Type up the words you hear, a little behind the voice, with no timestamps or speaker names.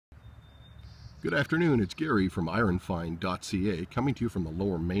Good afternoon, it's Gary from IronFind.ca coming to you from the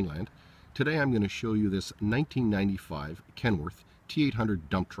lower mainland. Today I'm going to show you this 1995 Kenworth T800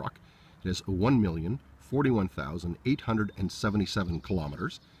 dump truck. It has 1,041,877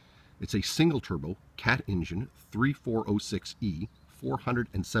 kilometers. It's a single turbo Cat engine 3406E,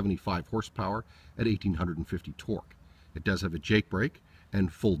 475 horsepower at 1850 torque. It does have a jake brake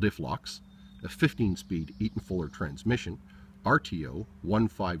and full diff locks, a 15-speed Eaton Fuller transmission, RTO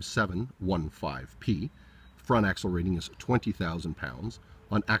 15715P. Front axle rating is 20,000 pounds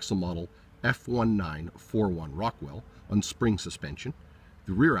on axle model F1941 Rockwell on spring suspension.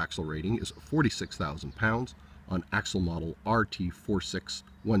 The rear axle rating is 46,000 pounds on axle model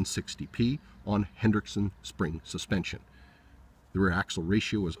RT46160P on Hendrickson spring suspension. The rear axle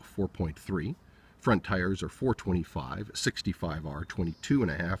ratio is 4.3. Front tires are 425, 65R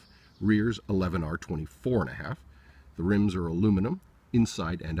 22.5, rears 11R 24.5. The rims are aluminum,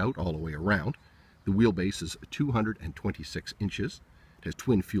 inside and out all the way around. The wheelbase is 226 inches. It has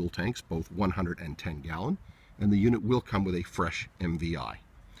twin fuel tanks, both 110 gallon, and the unit will come with a fresh MVI.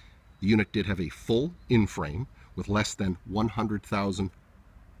 The unit did have a full in-frame with less than 100,000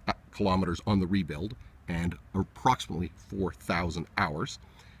 kilometers on the rebuild and approximately 4,000 hours.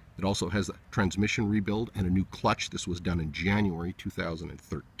 It also has a transmission rebuild and a new clutch. This was done in January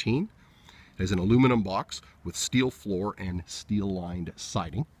 2013. It has an aluminum box with steel floor and steel-lined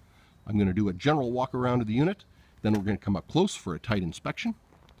siding. I'm going to do a general walk around of the unit, then we're going to come up close for a tight inspection.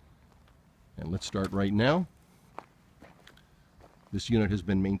 And let's start right now. This unit has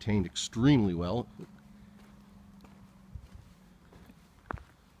been maintained extremely well.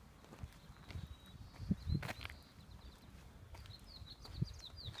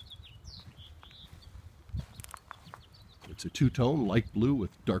 It's a two-tone, light blue with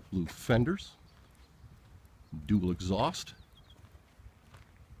dark blue fenders, dual exhaust.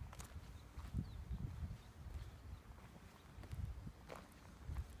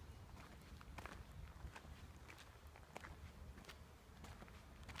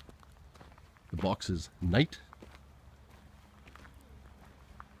 The box is night.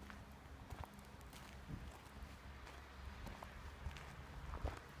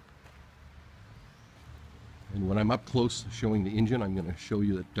 And when I'm up close showing the engine, I'm going to show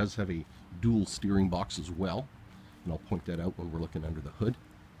you that it does have a dual steering box as well. And I'll point that out when we're looking under the hood.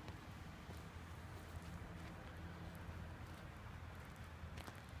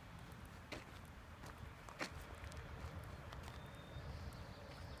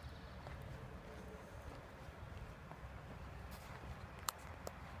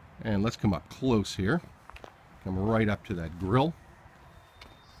 And let's come up close here. Come right up to that grille.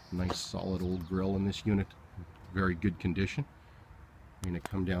 Nice solid old grille in this unit. Very good condition. I'm going to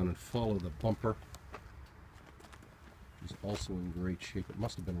come down and follow the bumper, which is also in great shape. It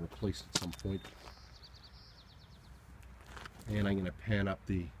must have been replaced at some point. And I'm going to pan up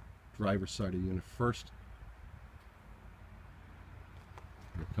the driver's side of the unit first.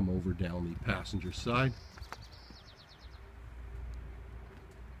 We'll come over down the passenger side.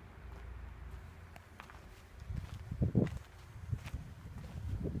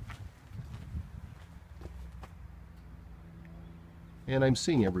 And I'm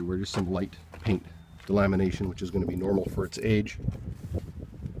seeing everywhere just some light paint delamination, which is going to be normal for its age.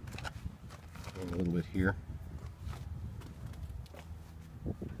 And a little bit here.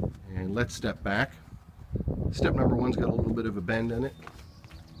 And let's step back. Step number one's got a little bit of a bend in it,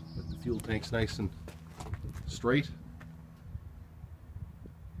 but the fuel tank's nice and straight.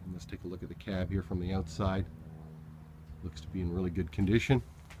 And let's take a look at the cab here from the outside. Looks to be in really good condition.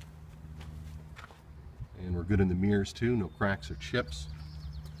 And we're good in the mirrors too, no cracks or chips.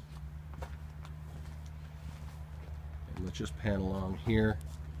 And let's just pan along here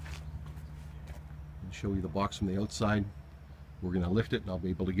and show you the box from the outside. We're going to lift it and I'll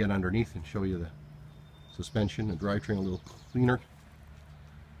be able to get underneath and show you the suspension and drivetrain a little cleaner.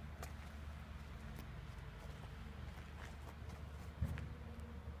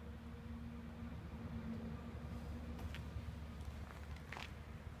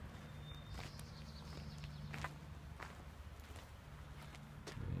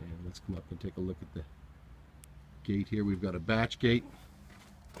 Let's come up and take a look at the gate here. We've got a batch gate.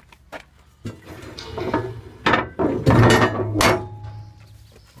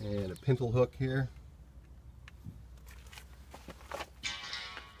 And a pintle hook here. A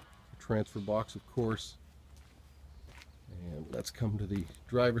transfer box, of course. And let's come to the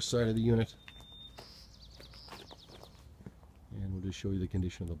driver's side of the unit. And we'll just show you the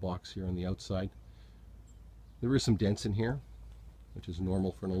condition of the box here on the outside. There is some dents in here, which is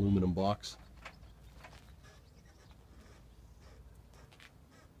normal for an aluminum box.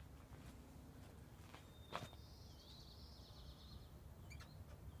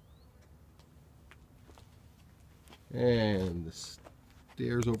 And the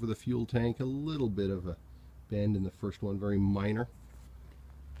stairs over the fuel tank, a little bit of a bend in the first one, very minor.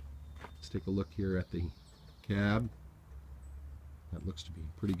 Let's take a look here at the cab. That looks to be in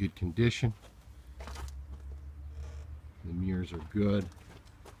pretty good condition. The mirrors are good.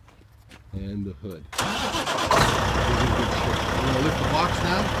 And the hood. I'm going to lift the box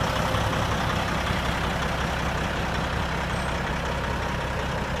now.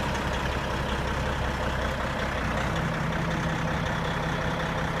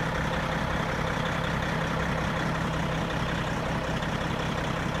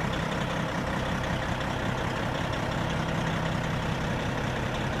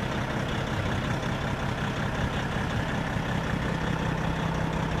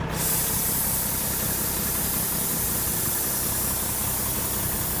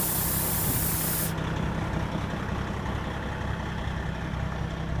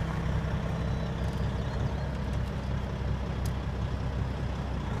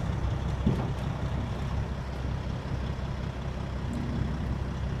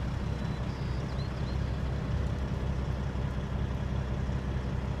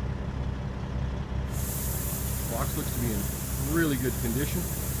 Box looks to be in really good condition.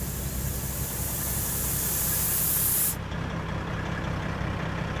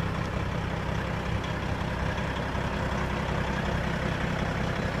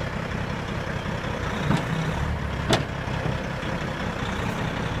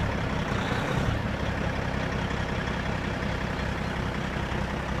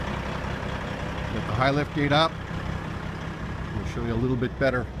 Get the high lift gate up. I'll show you a little bit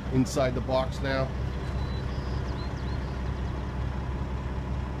better inside the box now.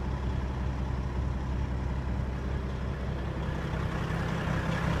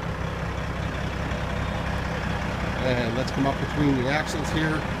 And let's come up between the axles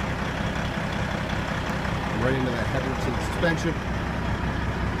here, right into that Henderson suspension.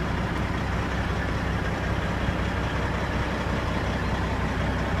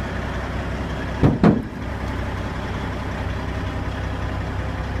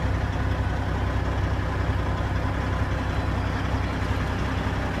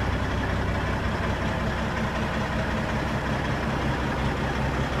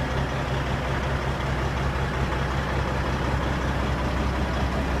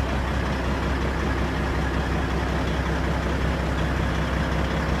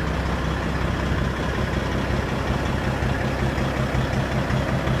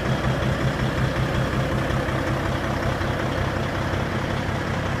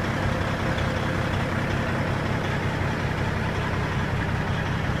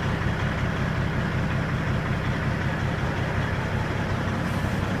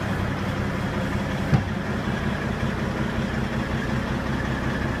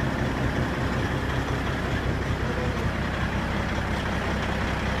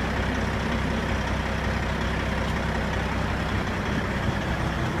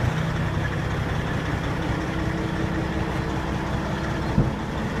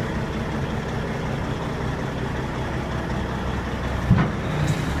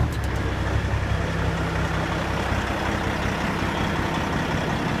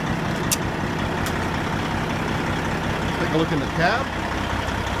 Take a look in the cab.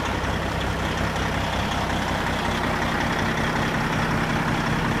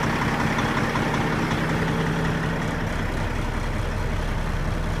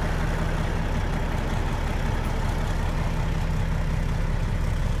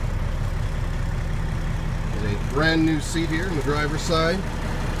 There's a brand new seat here in the driver's side.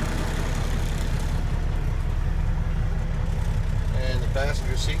 And the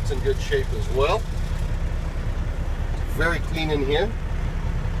passenger seat's in good shape as well. Very clean in here.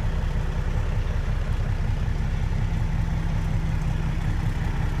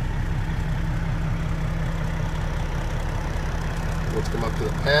 Let's come up to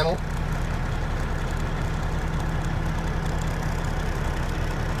the panel.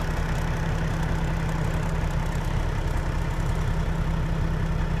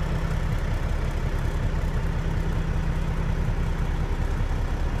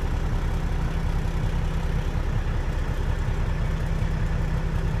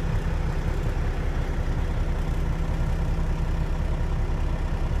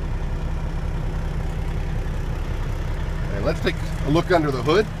 Let's take a look under the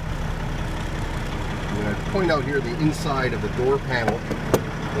hood. I'm going to point out here the inside of the door panel.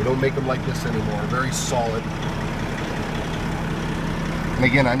 They don't make them like this anymore. Very solid. And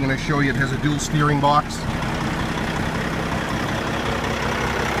again, I'm going to show you it has a dual steering box.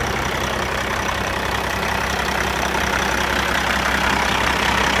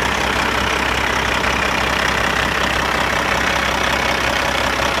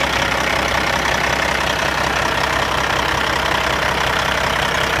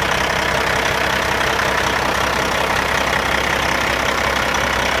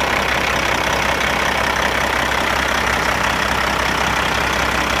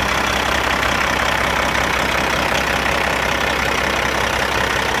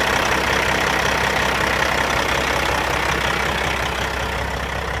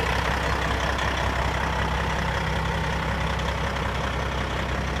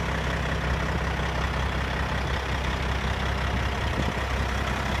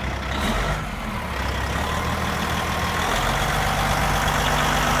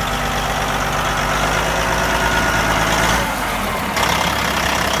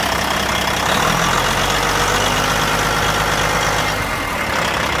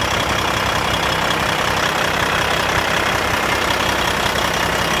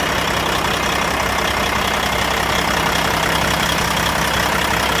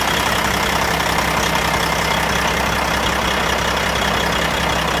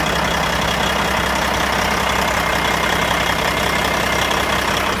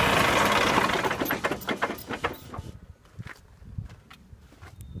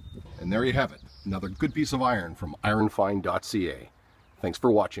 you have it, another good piece of iron from IronFind.ca. Thanks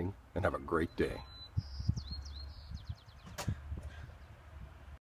for watching and have a great day.